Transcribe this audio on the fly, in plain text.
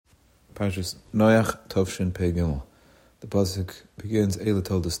Parshas Noach Tovshin Pei Gimel. The pasuk begins, Eila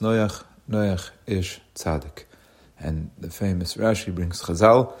told us Noach ish tzaddik. And the famous Rashi brings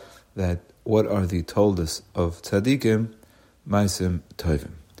Chazal that what are the toldos of tzaddikim? Maisim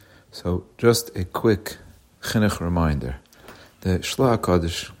tovim. So just a quick chinuch reminder. The Shla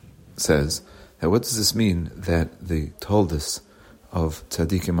HaKadosh says that what does this mean that the toldos of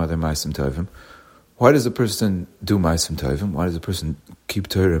tzaddikim are their Maisim tovim? Why does a person do Maisim tovim? Why does a person keep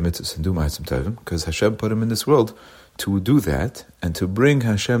Torah mitzvahs and do Maisim tovim? Because Hashem put him in this world to do that and to bring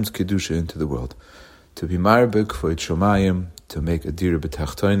Hashem's kedusha into the world, to be marbek for shomayim, to make a dira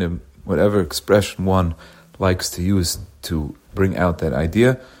b'tachtonim, whatever expression one likes to use to bring out that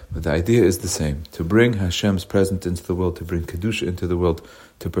idea. But the idea is the same: to bring Hashem's presence into the world, to bring kedusha into the world,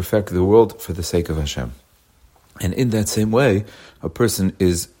 to perfect the world for the sake of Hashem. And in that same way, a person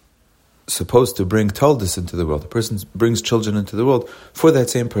is supposed to bring toldos into the world. A person brings children into the world for that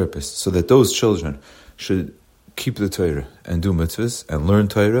same purpose, so that those children should keep the Torah and do mitzvahs and learn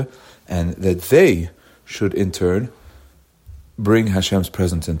Torah, and that they should in turn bring Hashem's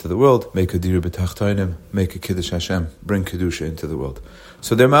presence into the world, make a dira b'tachtonim, make a kiddush Hashem, bring kedusha into the world.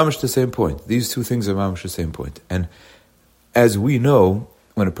 So they're mamash the same point. These two things are mamash the same point. And as we know,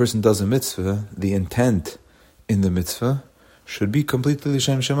 when a person does a mitzvah, the intent in the mitzvah should be completely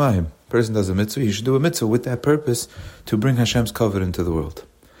l'shem shamayim. A person does a mitzvah, he should do a mitzvah with that purpose to bring Hashem's covenant into the world.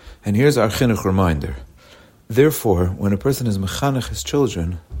 And here's our chinuch reminder. Therefore, when a person is mechanech his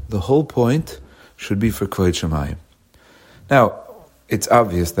children, the whole point should be for kvod shamayim. Now, it's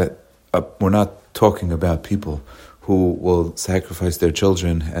obvious that we're not talking about people who will sacrifice their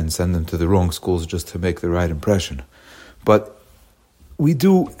children and send them to the wrong schools just to make the right impression. But we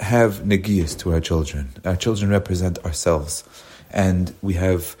do have negiyas to our children. Our children represent ourselves. And we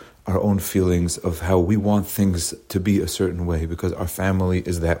have our own feelings of how we want things to be a certain way because our family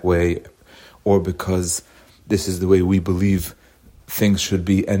is that way, or because this is the way we believe things should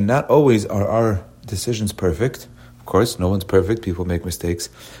be. And not always are our decisions perfect. Of course, no one's perfect, people make mistakes.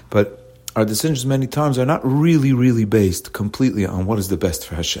 But our decisions many times are not really based completely on what is the best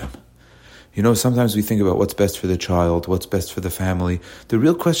for Hashem. You know, sometimes we think about what's best for the child, what's best for the family. The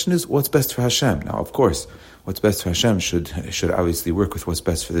real question is, what's best for Hashem? Now, of course, what's best for Hashem should obviously work with what's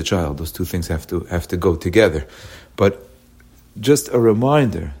best for the child. Those two things have to go together. But just a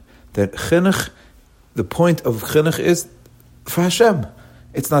reminder that chinuch, the point of chinuch is for Hashem.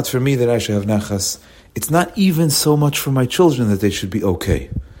 It's not for me that I should have nachas. It's not even so much for my children that they should be okay.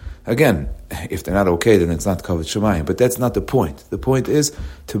 Again, if they're not okay, then it's not kavod shamayim. But that's not the point. The point is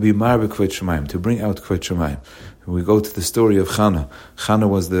to be marbe kvod shamayim, to bring out kvod shamayim. When we go to the story of Chana, Chana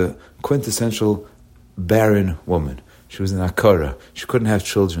was the quintessential barren woman. She was an akara. She couldn't have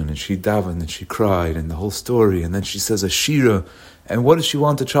children, and she davened, and she cried, and the whole story. And then she says a shira. And what does she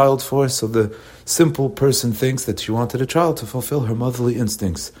want a child for? So the simple person thinks that she wanted a child to fulfill her motherly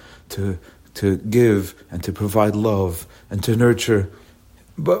instincts, to give and to provide love and to nurture.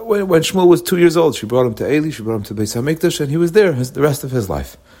 But when Shmuel was 2 years old, she brought him to Eli, she brought him to Beis HaMikdash, and he was there the rest of his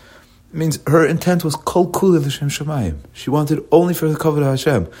life. It means her intent was kol kula l'shem shamayim. She wanted only for the kavod of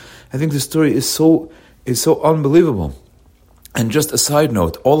Hashem. I think the story is so unbelievable. And just a side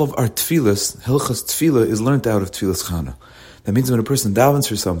note, all of our tefillas, hilchas tefillah, is learned out of tefillas Chana. That means when a person davens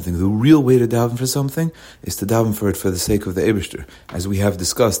for something, the real way to daven for something is to daven for it for the sake of the Eibishter, as we have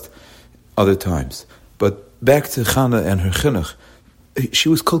discussed other times. But back to Chana and her chinuch, she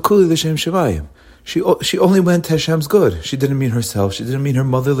was kol kula l'shem shamayim. She only went to Hashem's good. She didn't mean herself. She didn't mean her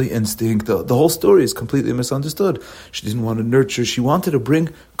motherly instinct. The whole story is completely misunderstood. She didn't want to nurture. She wanted to bring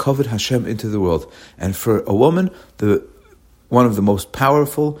kavod Hashem into the world. And for a woman, one of the most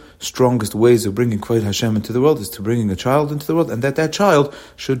powerful, strongest ways of bringing kavod Hashem into the world is to bringing a child into the world, and that child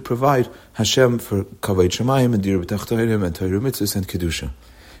should provide Hashem for kavod shamayim and dira b'tachtonim and Torah mitzvahs and kedusha.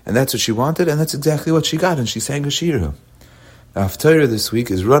 And that's what she wanted, and that's exactly what she got, and she sang a shira. Our Haftarah this week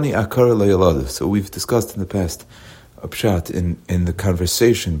is Rani Akara Layalada. So we've discussed in the past a pshat in the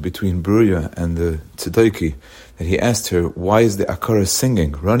conversation between Bruya and the Tzedeki, that he asked her, why is the Akara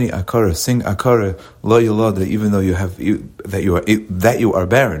singing? Rani Akara, sing Akara Layalada, even though that you are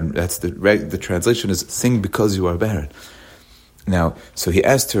barren. That's the translation is sing because you are barren. Now, so he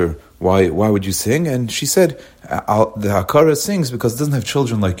asked her, why would you sing? And she said, the Akara sings because it doesn't have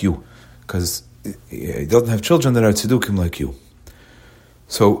children like you. Because it doesn't have children that are tzedukim like you.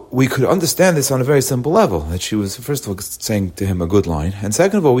 So we could understand this on a very simple level, that she was, first of all, saying to him a good line, and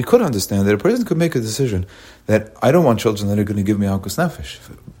second of all, we could understand that a person could make a decision that I don't want children that are going to give me alkus nefesh.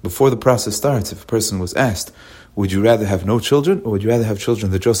 Before the process starts, if a person was asked, would you rather have no children, or would you rather have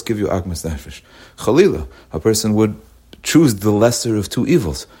children that just give you alkus nefesh? Chalila, a person would choose the lesser of two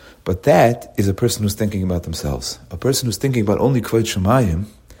evils. But that is a person who's thinking about themselves. A person who's thinking about only Kvod Shemayim,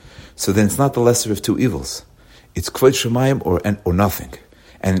 so then it's not the lesser of two evils. It's Kvod Shemayim or nothing.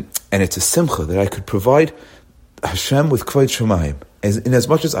 And it's a simcha that I could provide Hashem with Kvod Shemayim. In as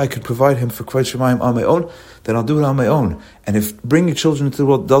much as I could provide him for Kvod Shemayim on my own, then I'll do it on my own. And if bringing children into the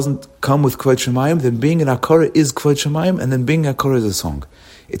world doesn't come with Kvod Shemayim, then being an Akara is Kvod Shemayim, and then being an Akara is a song.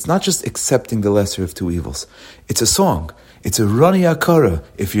 It's not just accepting the lesser of two evils. It's a song. It's a Rani Akara.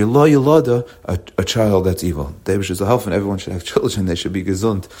 If you're lo yilada, a child that's evil. David should help, and everyone should have children. They should be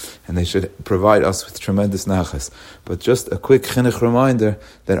gesund, and they should provide us with tremendous nachas. But just a quick chinuch reminder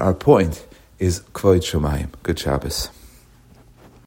that our point is Kvod Shemayim. Good Shabbos.